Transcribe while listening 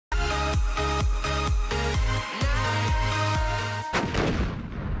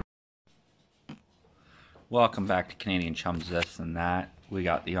Welcome back to Canadian Chums This and That. We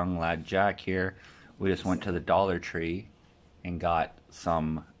got the young lad Jack here. We just went to the Dollar Tree and got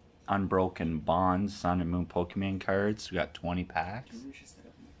some unbroken Bonds Sun and Moon Pokemon cards. We got 20 packs.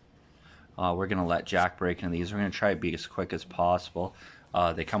 We're going to let Jack break into these. We're going to try to be as quick as possible.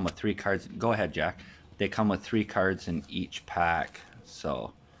 They come with 3 cards. Go ahead, Jack. They come with 3 cards in each pack.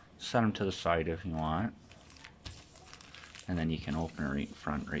 So set them to the side if you want. And then you can open it right in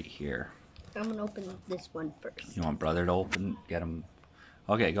front right here. I'm going to open this one first. You want brother to open? Get him.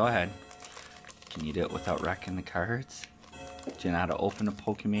 Okay, go ahead. Can you do it without wrecking the cards? Do you know how to open a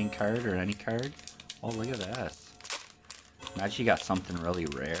Pokemon card or any card? Oh, look at that. Imagine you got something really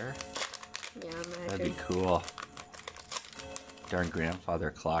rare. Yeah, imagine. That'd be cool. Darn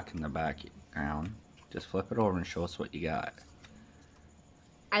grandfather clock in the background. Just flip it over and show us what you got.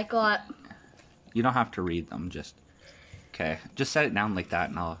 I got... You don't have to read them, just... Okay, just set it down like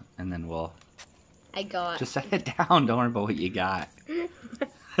that and then we'll... I got... Just set it down, don't worry about what you got.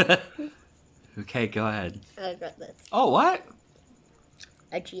 Okay, go ahead. I got this. Oh, what?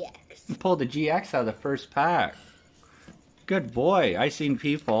 A GX. You pulled the GX out of the first pack. Good boy. I seen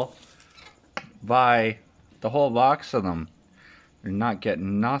people buy the whole box of them. They're not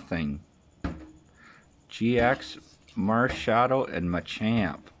getting nothing. GX, Marshadow, and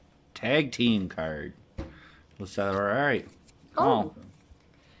Machamp. Tag team card. Was that alright? Oh.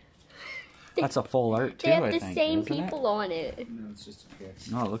 That's a full art too, They have I the think, same isn't people on it. No, it's just a kiss.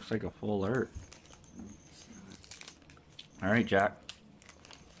 No, it looks like a full art. Alright, Jack.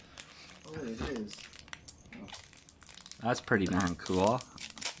 Oh, it is. That's pretty darn cool.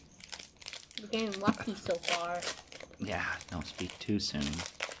 We're getting lucky so far. Yeah, don't speak too soon.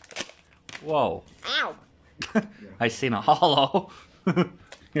 Whoa. Ow! I seen a hollow.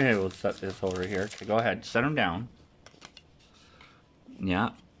 Okay, we'll set this over here. Okay, go ahead, set them down. Yeah.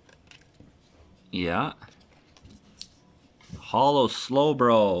 Yeah. Hollow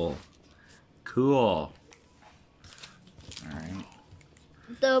Slowbro. Cool. Alright.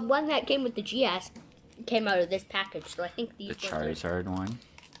 The one that came with the GS came out of this package, so I think these The ones are... Charizard one.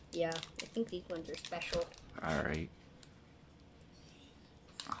 Yeah, I think these ones are special. Alright.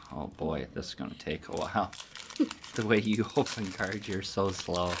 Oh boy, this is gonna take a while. The way you open cards, you're so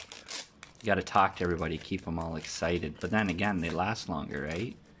slow. You gotta talk to everybody, keep them all excited. But then again, they last longer,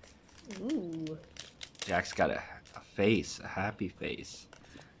 right? Ooh. Jack's got a face, a happy face.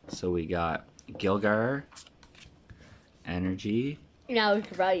 So we got Gilgar, Energy. Now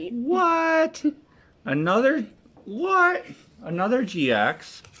it's right. What? Another, what? Another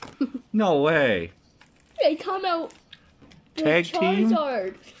GX? No way. They come out. Tag team?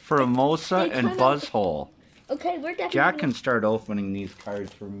 Charizard. Formosa They and come out- Buzzhole. Okay, we're definitely... Jack can start opening these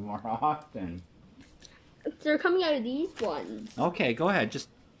cards for me more often. They're coming out of these ones. Okay, go ahead. Just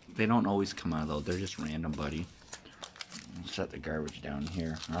they don't always come out though. They're just random, buddy. I'll set the garbage down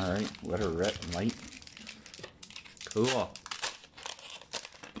here. All right, let her rip and light. Cool.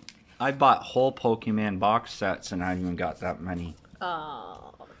 I bought whole Pokemon box sets and I haven't even got that many.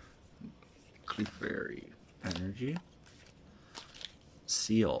 Oh. Clefairy, Energy,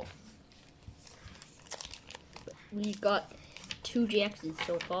 Seal. We got 2 GXs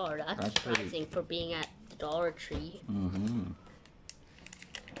so far. That's pretty- surprising for being at the Dollar Tree. Mm-hmm.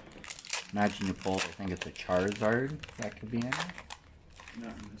 Imagine you pull, I think it's a Charizard that could be in it.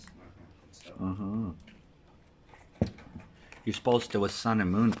 Not in this one. So, Mm-hmm. You're supposed to, with Sun and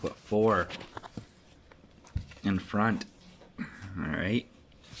Moon, put 4 in front. Alright.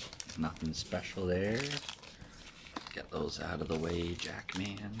 Nothing special there. Get those out of the way,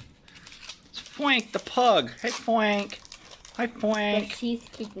 Jackman. It's Fwank the pug. Hey, Fwank. Hi, Brush Fwank. teeth,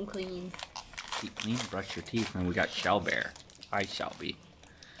 keep them clean. Keep clean, brush your teeth. And we got Shellbear. Hi, Shelby.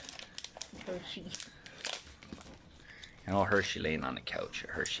 Hershey. And oh, Hershey laying on the couch.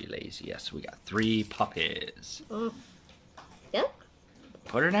 Hershey lazy. Yes, we got 3 puppies. Oh. Yeah?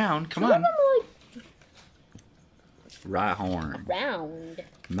 Put her down. Come Some on. of them are Rhyhorn. like round.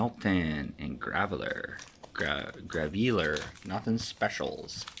 Milton and Graveler. Graveler. Nothing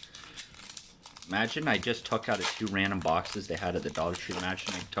specials. Imagine I just took out of 2 random boxes they had at the Dollar Tree.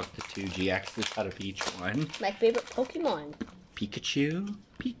 Imagine I took the 2 GXs out of each one. My favorite Pokemon. Pikachu?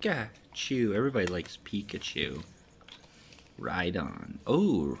 Pikachu. Everybody likes Pikachu. Rhydon.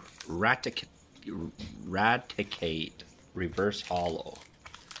 Oh, Raticate. Reverse Hollow.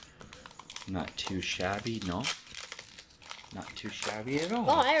 Not too shabby, no. Not too shabby at all.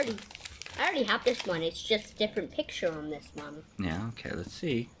 Oh, I already have this one. It's just a different picture on this one. Yeah, okay, let's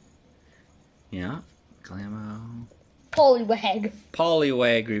see. Yeah, Glamo. Poliwag.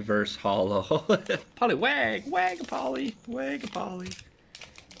 Poliwag Reverse Hollow. Poliwag, wag a Polly, wag a Polly.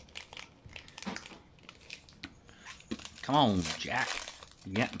 Come on, Jack.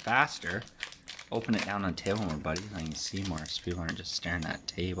 You're getting faster. Open it down on the table more, buddy, so you can see more, so people aren't just staring at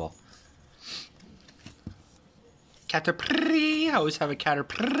the table. Caterpillar. I always have a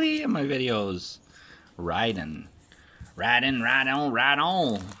caterpillar in my videos. Riding. Riding, ride on, ride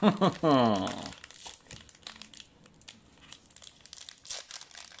on.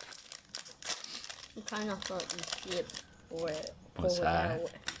 I'm trying not to let them see it before I pull What's it that?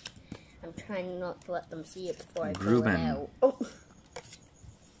 out. I'm trying not to let them see it before I pull Reuben. it out. Oh.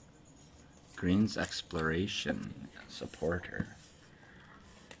 Green's Exploration supporter.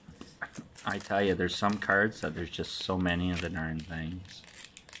 I tell you, there's some cards that there's just so many of the darn things.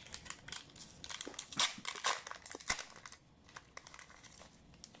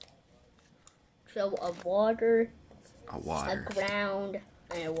 So a water, A water. a ground,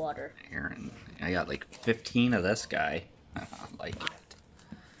 and a water. Aaron. I got like 15 of this guy. I like it.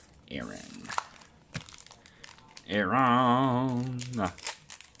 Aaron. Aaron.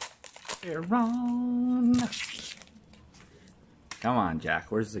 Aaron. Come on,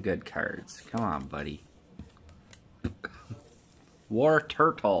 Jack. Where's the good cards? Come on, buddy. War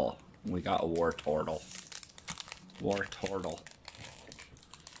Turtle. We got a War Turtle. War Turtle.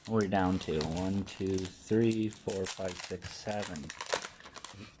 What are we down to? 1, 2, 3, 4, 5, 6, 7.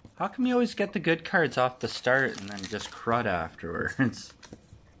 How come you always get the good cards off the start and then just crud afterwards?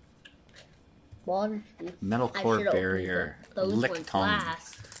 Water. Metal core barrier. Those Lick ones tone.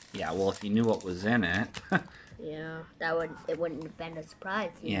 last. Yeah, well, if you knew what was in it. Yeah, it wouldn't have been a surprise.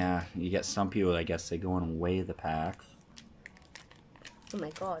 Yeah, you get some people, I guess, they go and weigh the packs. Oh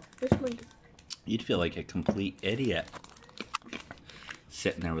my god, this one. You'd feel like a complete idiot.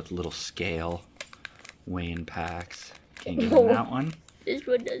 Sitting there with a little scale, weighing packs. Can't get on that one. This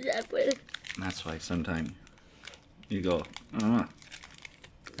one does that with. And that's why sometimes you go,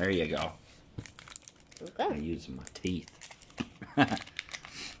 there you go. I Okay. use my teeth.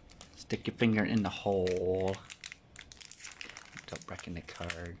 Stick your finger in the hole. Without breaking the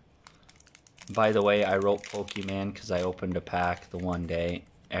card. By the way, I wrote Pokemon because I opened a pack the one day.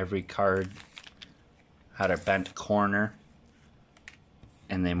 Every card had a bent corner.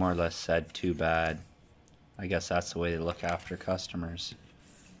 And they more or less said, too bad. I guess that's the way they look after customers.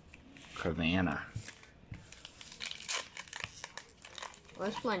 Cravana.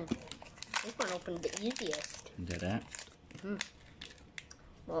 This one opened the easiest. Did it?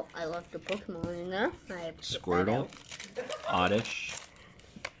 Well, I left the Pokemon in there. I have to get that Squirtle. out. Oddish.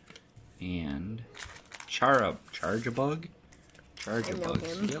 And Charjabug. Charjabug.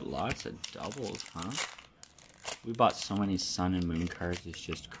 him. You get lots of doubles, huh? We bought so many Sun and Moon cards, it's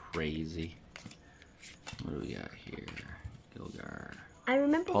just crazy. What do we got here? Gilgar. I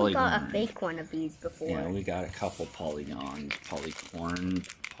remember we got a Polygon. fake one of these before. Yeah, we got a couple Polygons. Polycorn,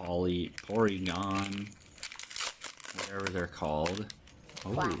 Porygon. Whatever they're called.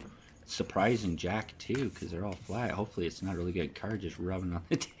 Oh, Wow. surprising Jack too, because they're all flat. Hopefully it's not a really good card just rubbing on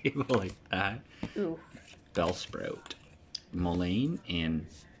the table like that. Ooh. Bellsprout. Moline and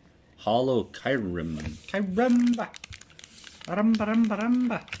Hollow Kyrumba.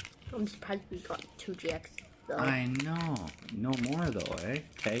 Ramba. I'm surprised we got 2 GX though. I know. No more though, eh?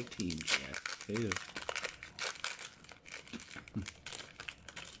 Tag team Jack too.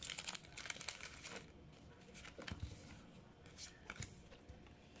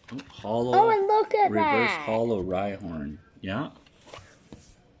 Oh, hollow. Oh, and look at Reverse that! Hollow Rhyhorn. Yeah.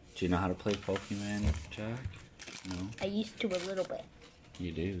 Do you know how to play Pokemon, Jack? No. I used to a little bit.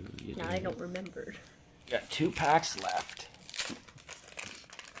 You do. You Now do. I don't remember. Got 2 packs left.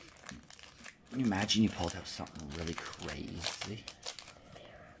 Can you imagine you pulled out something really crazy?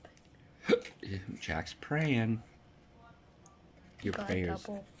 Jack's praying. Your Got a prayers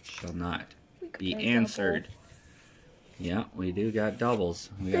double. shall not got be a answered. Yeah, we do got doubles.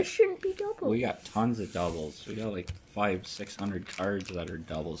 This shouldn't be double. We got tons of doubles. We got like 500-600 cards that are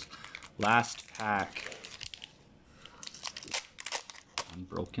doubles. Last pack.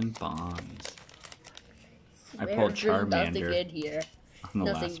 Unbroken Bonds. I pulled There's nothing Charmander good here. on the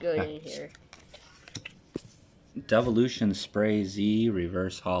Nothing last good pack. in here. Devolution Spray Z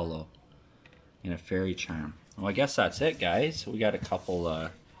Reverse Hollow. And a Fairy Charm. Well, I guess that's it, guys. We got a couple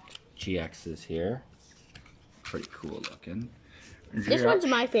GXs here. Pretty cool looking. This one's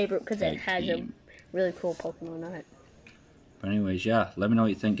my favorite because it Tag has team. a really cool Pokemon on it. But anyways, yeah, let me know what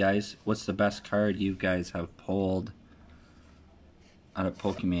you think, guys. What's the best card you guys have pulled out of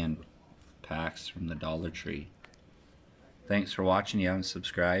Pokemon packs from the Dollar Tree? Thanks for watching. If you haven't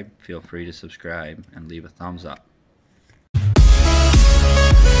subscribed, feel free to subscribe and leave a thumbs up.